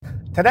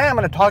Today I'm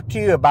going to talk to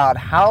you about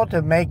how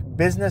to make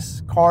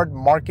business card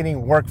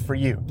marketing work for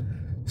you.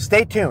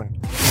 Stay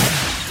tuned.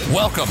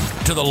 Welcome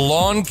to the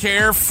Lawn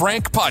Care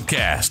Frank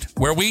podcast,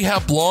 where we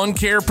help lawn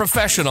care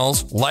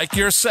professionals like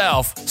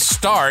yourself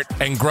start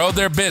and grow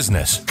their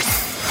business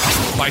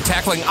by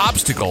tackling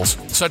obstacles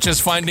such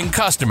as finding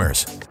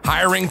customers,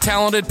 hiring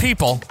talented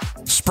people,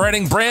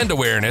 spreading brand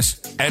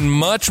awareness, and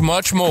much,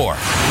 much more.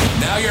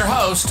 Now your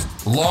host,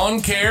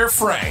 Lawn Care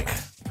Frank.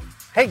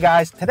 Hey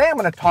guys, today I'm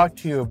going to talk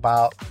to you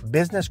about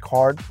business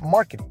card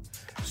marketing.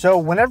 So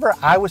whenever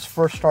I was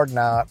first starting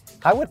out,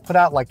 I would put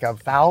out like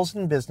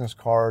 1,000 business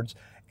cards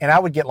and I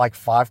would get like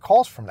 5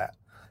 calls from that.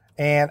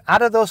 And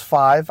out of those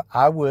 5,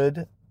 I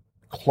would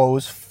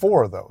close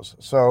 4 of those.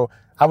 So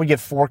I would get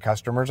 4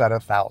 customers out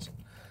of 1,000.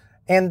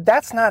 And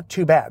that's not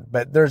too bad,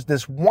 but there's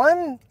this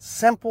one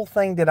simple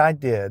thing that I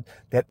did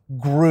that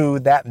grew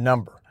that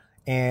number.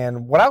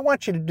 And what I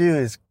want you to do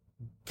is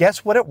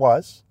guess what it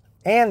was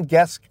and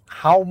guess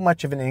how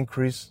much of an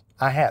increase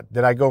I had.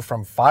 Did I go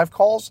from 5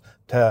 calls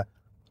to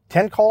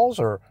 10 calls,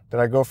 or did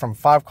I go from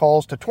 5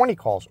 calls to 20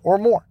 calls or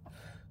more?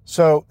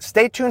 So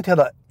stay tuned till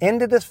the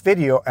end of this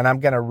video and I'm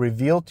going to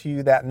reveal to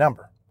you that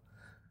number.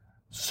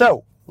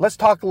 So let's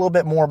talk a little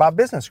bit more about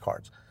business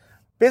cards.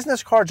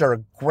 Business cards are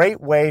a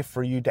great way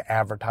for you to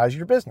advertise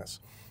your business.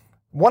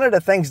 One of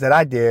the things that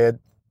I did,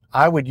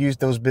 I would use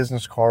those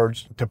business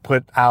cards to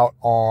put out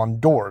on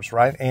doors,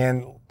 right?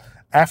 And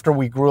after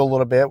we grew a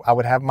little bit, I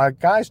would have my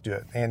guys do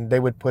it, and they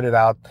would put it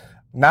out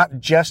not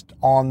just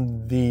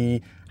on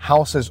the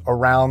houses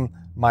around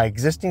my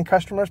existing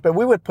customers, but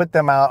we would put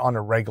them out on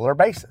a regular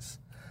basis.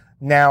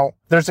 Now,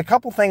 there's a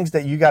couple things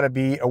that you got to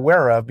be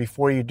aware of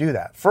before you do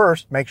that.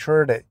 First, make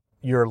sure that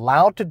you're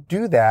allowed to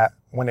do that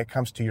when it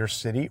comes to your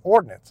city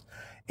ordinance.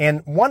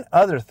 And one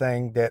other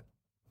thing that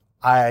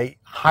I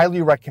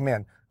highly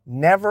recommend,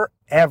 never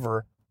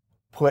ever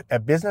put a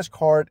business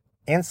card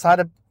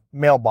inside a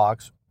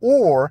mailbox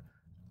or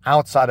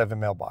outside of a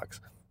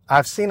mailbox.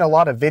 I've seen a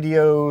lot of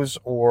videos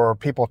or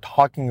people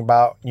talking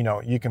about,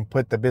 you can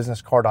put the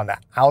business card on the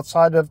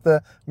outside of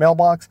the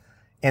mailbox,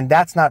 and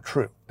that's not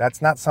true. That's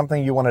not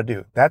something you want to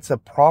do. That's a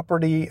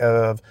property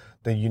of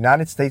the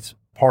United States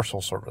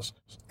Parcel Service,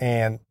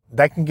 and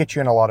that can get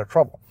you in a lot of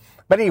trouble.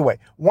 But anyway,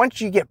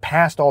 once you get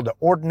past all the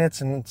ordinance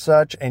and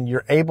such, and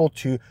you're able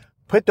to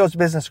put those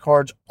business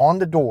cards on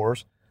the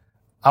doors,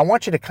 I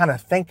want you to kind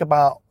of think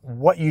about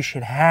what you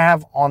should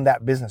have on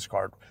that business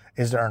card.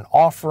 Is there an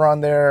offer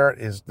on there?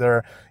 Is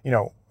there,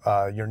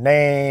 your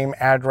name,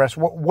 address?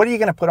 What are you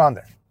going to put on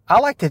there? I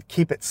like to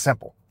keep it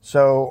simple.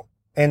 So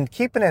in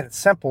keeping it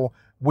simple,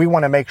 we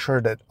want to make sure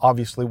that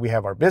obviously we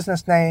have our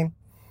business name,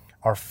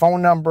 our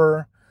phone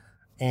number,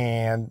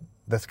 and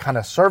the kind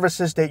of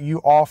services that you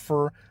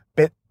offer.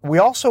 But we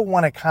also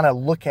want to kind of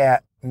look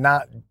at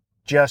not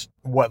just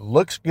what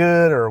looks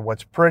good or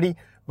what's pretty,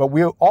 but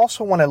we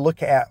also want to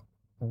look at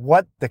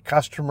what the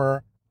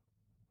customer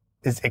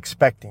is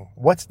expecting.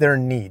 What's their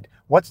need?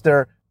 What's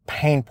their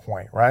pain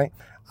point, right?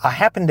 I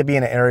happen to be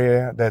in an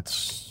area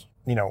that's,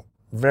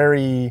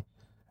 very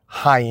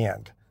high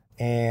end,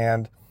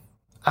 and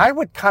I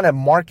would kind of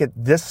market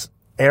this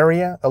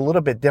area a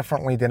little bit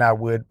differently than I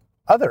would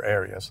other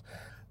areas.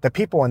 The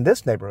people in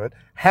this neighborhood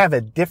have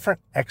a different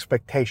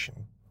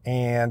expectation,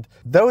 and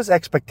those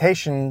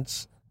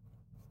expectations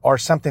are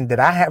something that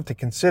I have to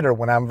consider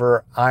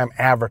whenever I'm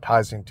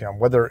advertising to them,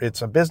 whether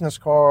it's a business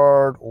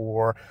card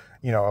or,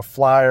 a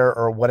flyer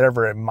or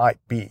whatever it might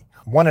be.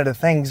 One of the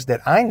things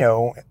that I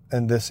know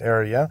in this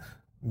area,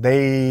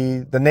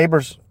 the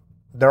neighbors,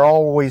 they're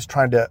always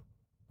trying to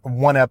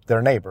one up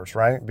their neighbors,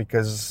 right?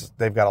 Because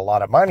they've got a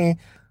lot of money.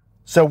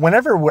 So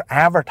whenever we're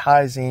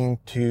advertising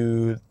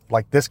to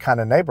like this kind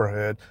of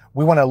neighborhood,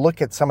 we want to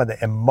look at some of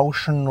the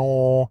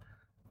emotional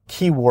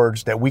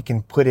keywords that we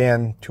can put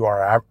into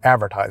our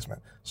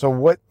advertisement. So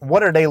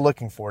what are they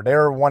looking for?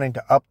 They're wanting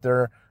to up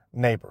their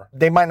neighbor.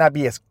 They might not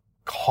be as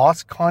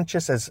cost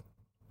conscious as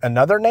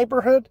another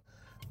neighborhood,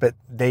 but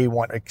they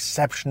want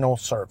exceptional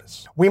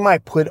service. We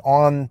might put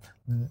on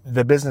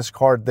the business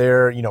card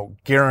there,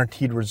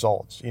 guaranteed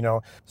results,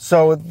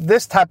 So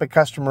this type of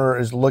customer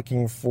is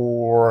looking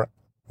for,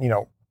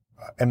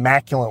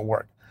 immaculate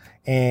work.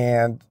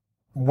 And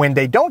when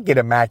they don't get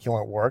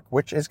immaculate work,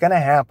 which is going to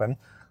happen,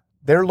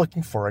 they're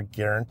looking for a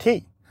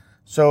guarantee.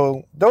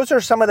 So those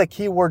are some of the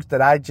keywords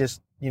that I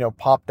just,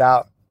 popped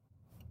out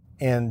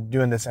in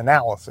doing this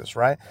analysis,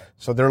 right?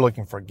 So they're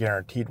looking for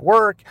guaranteed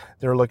work.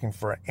 They're looking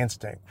for an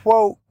instant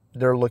quote.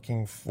 They're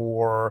looking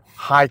for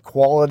high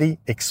quality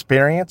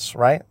experience,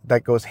 right?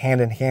 That goes hand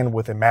in hand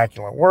with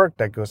immaculate work.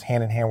 That goes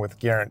hand in hand with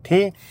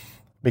guarantee.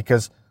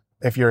 Because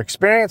if you're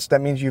experienced,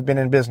 that means you've been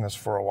in business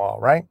for a while,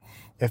 right?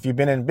 If you've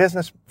been in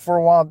business for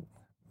a while,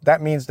 that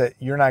means that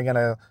you're not going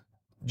to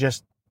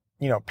just,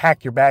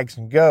 pack your bags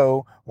and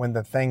go when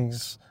the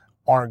things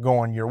aren't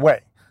going your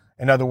way.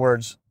 In other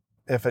words,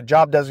 if a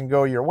job doesn't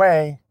go your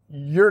way,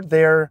 you're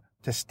there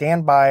to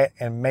stand by it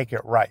and make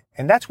it right.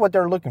 And that's what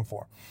they're looking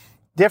for.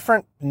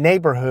 Different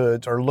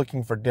neighborhoods are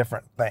looking for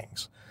different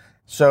things.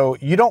 So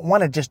you don't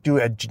want to just do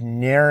a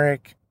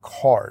generic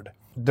card.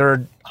 there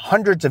are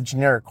hundreds of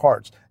generic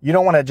cards. You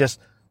don't want to just,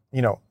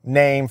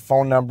 name,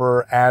 phone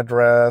number,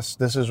 address,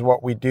 this is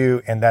what we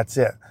do, and that's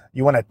it.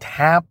 You want to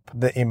tap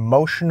the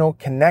emotional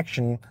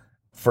connection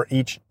for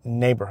each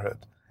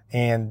neighborhood.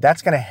 And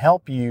that's going to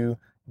help you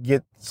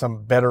get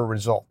some better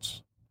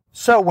results.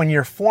 So when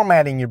you're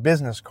formatting your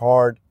business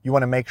card, you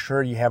want to make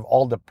sure you have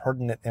all the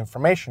pertinent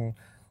information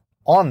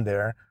on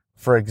there.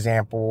 For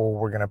example,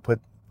 we're going to put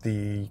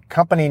the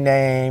company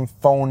name,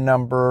 phone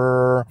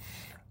number,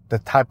 the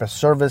type of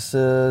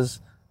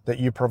services that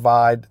you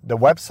provide, the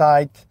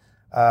website.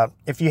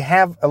 If you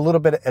have a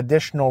little bit of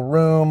additional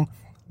room,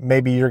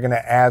 maybe you're going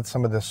to add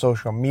some of the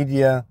social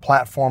media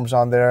platforms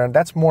on there. And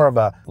that's more of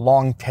a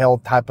long tail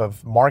type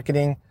of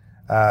marketing.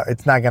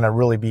 It's not going to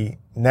really be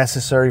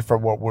necessary for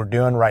what we're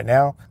doing right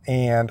now.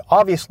 And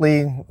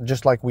obviously,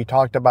 just like we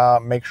talked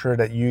about, make sure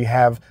that you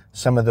have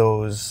some of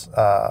those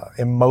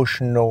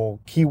emotional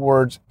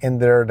keywords in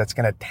there that's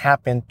going to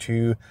tap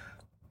into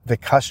the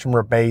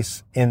customer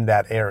base in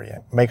that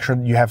area. Make sure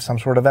you have some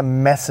sort of a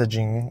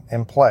messaging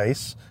in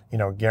place,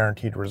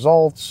 guaranteed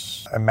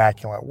results,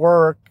 immaculate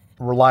work,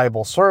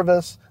 reliable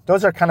service.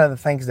 Those are kind of the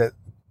things that,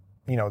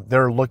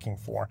 they're looking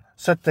for.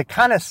 So to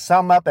kind of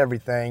sum up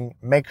everything,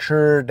 make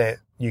sure that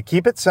you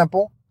keep it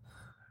simple,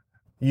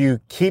 you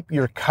keep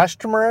your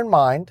customer in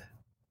mind,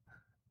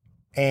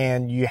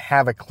 and you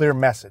have a clear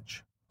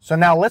message. So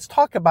now let's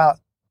talk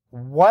about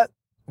what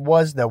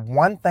was the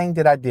one thing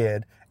that I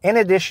did, in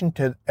addition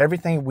to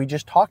everything we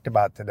just talked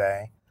about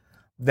today,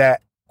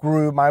 that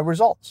grew my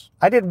results.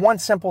 I did one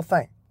simple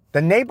thing.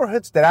 The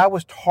neighborhoods that I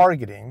was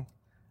targeting,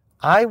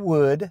 I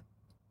would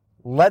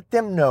let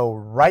them know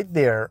right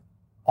there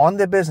on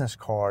the business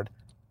card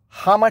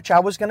how much I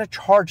was going to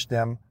charge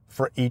them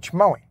for each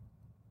mowing.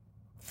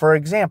 For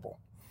example,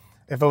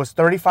 if it was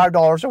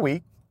 $35 a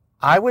week,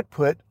 I would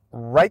put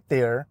right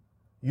there,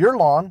 your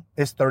lawn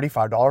is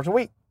 $35 a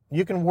week.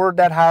 You can word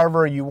that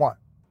however you want.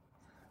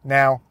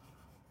 Now,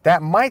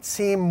 that might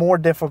seem more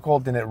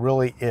difficult than it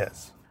really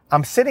is.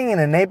 I'm sitting in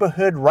a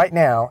neighborhood right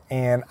now,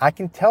 and I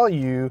can tell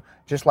you,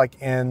 just like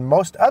in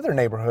most other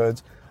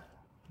neighborhoods,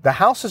 the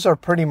houses are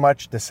pretty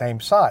much the same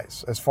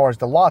size as far as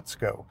the lots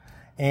go.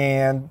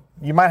 And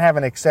you might have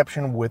an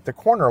exception with the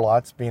corner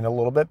lots being a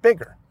little bit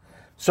bigger.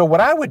 So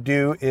what I would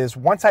do is,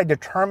 once I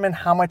determined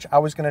how much I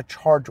was going to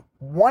charge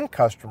one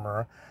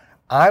customer,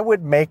 I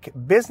would make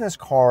business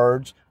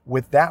cards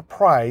with that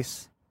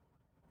price,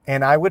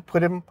 and I would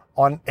put them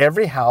on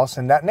every house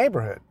in that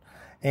neighborhood.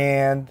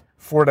 And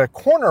for the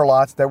corner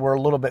lots that were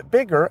a little bit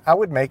bigger, I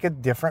would make a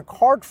different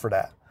card for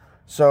that.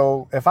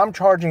 So if I'm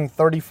charging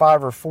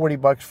 $35 or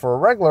 $40 for a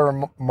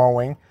regular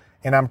mowing,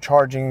 and I'm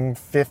charging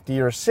 $50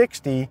 or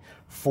 $60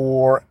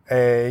 for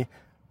a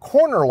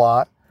corner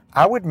lot,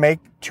 I would make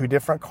two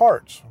different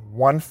cards.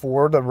 One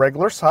for the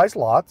regular size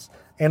lots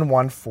and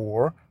one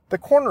for the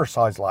corner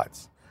size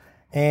lots.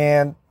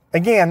 And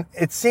again,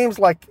 it seems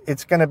like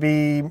it's going to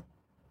be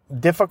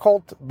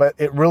difficult, but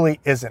it really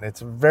isn't.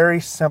 It's a very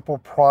simple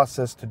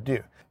process to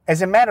do.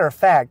 As a matter of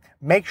fact,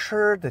 make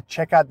sure to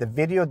check out the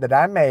video that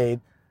I made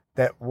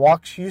that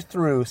walks you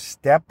through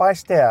step by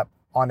step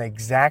on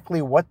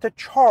exactly what to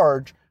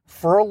charge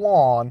for a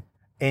lawn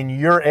in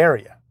your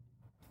area.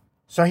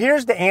 So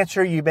here's the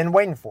answer you've been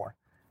waiting for.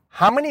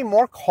 How many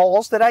more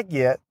calls did I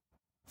get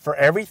for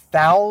every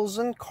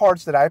 1,000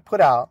 cards that I put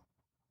out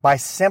by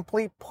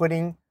simply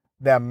putting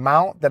the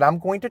amount that I'm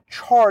going to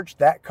charge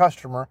that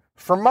customer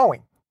for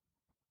mowing?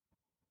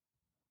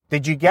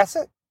 Did you guess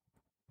it?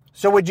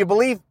 So would you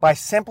believe, by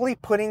simply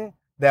putting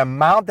the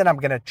amount that I'm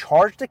going to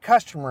charge the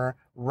customer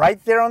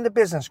right there on the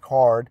business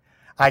card,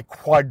 I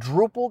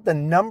quadrupled the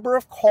number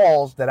of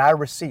calls that I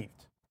received?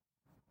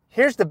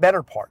 Here's the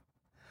better part.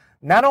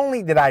 Not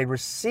only did I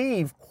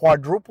receive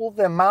quadruple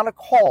the amount of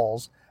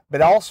calls,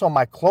 but also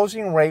my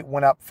closing rate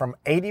went up from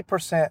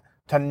 80%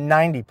 to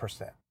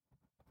 90%.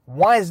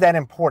 Why is that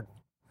important?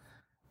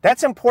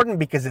 That's important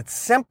because it's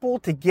simple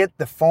to get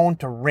the phone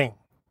to ring.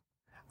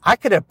 I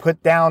could have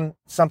put down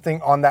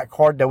something on that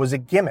card that was a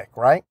gimmick,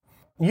 right?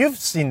 You've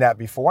seen that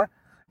before.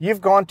 You've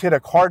gone to the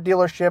car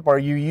dealership, or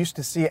you used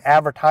to see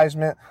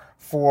advertisement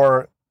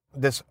for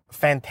this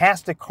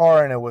fantastic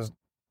car and it was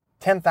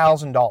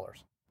 $10,000.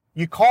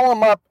 You call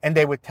them up and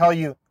they would tell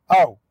you,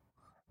 oh,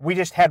 we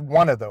just had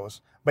one of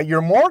those, but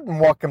you're more than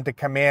welcome to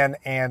come in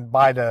and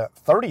buy the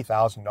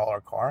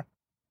 $30,000 car.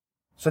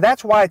 So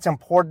that's why it's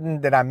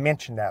important that I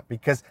mention that,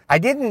 because I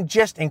didn't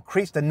just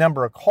increase the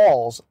number of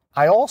calls,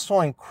 I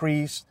also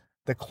increased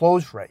the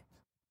close rate.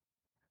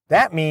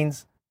 That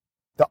means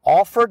the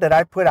offer that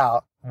I put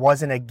out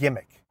wasn't a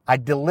gimmick. I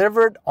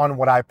delivered on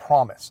what I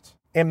promised.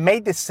 It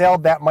made the sale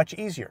that much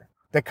easier.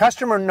 The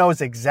customer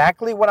knows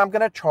exactly what I'm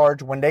going to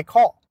charge when they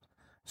call.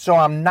 So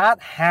I'm not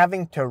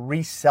having to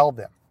resell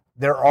them.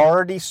 They're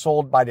already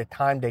sold by the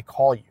time they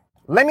call you.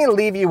 Let me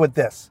leave you with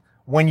this.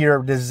 When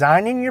you're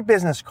designing your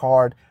business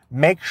card,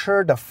 make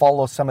sure to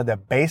follow some of the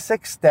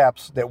basic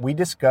steps that we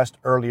discussed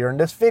earlier in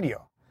this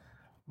video.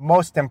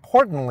 Most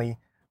importantly,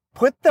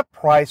 put the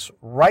price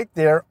right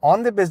there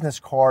on the business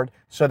card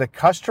so the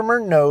customer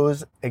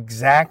knows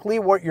exactly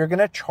what you're going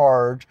to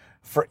charge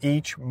for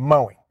each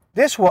mowing.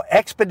 This will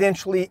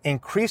exponentially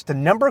increase the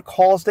number of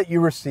calls that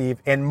you receive,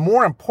 and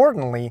more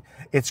importantly,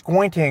 it's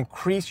going to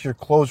increase your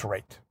close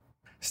rate.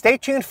 Stay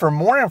tuned for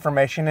more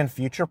information in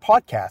future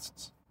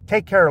podcasts.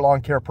 Take care,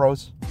 lawn care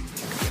pros.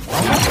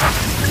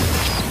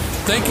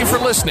 Thank you for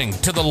listening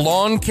to the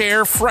Lawn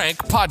Care Frank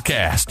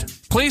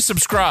podcast. Please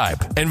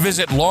subscribe and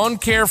visit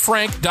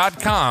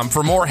lawncarefrank.com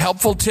for more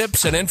helpful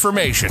tips and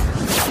information.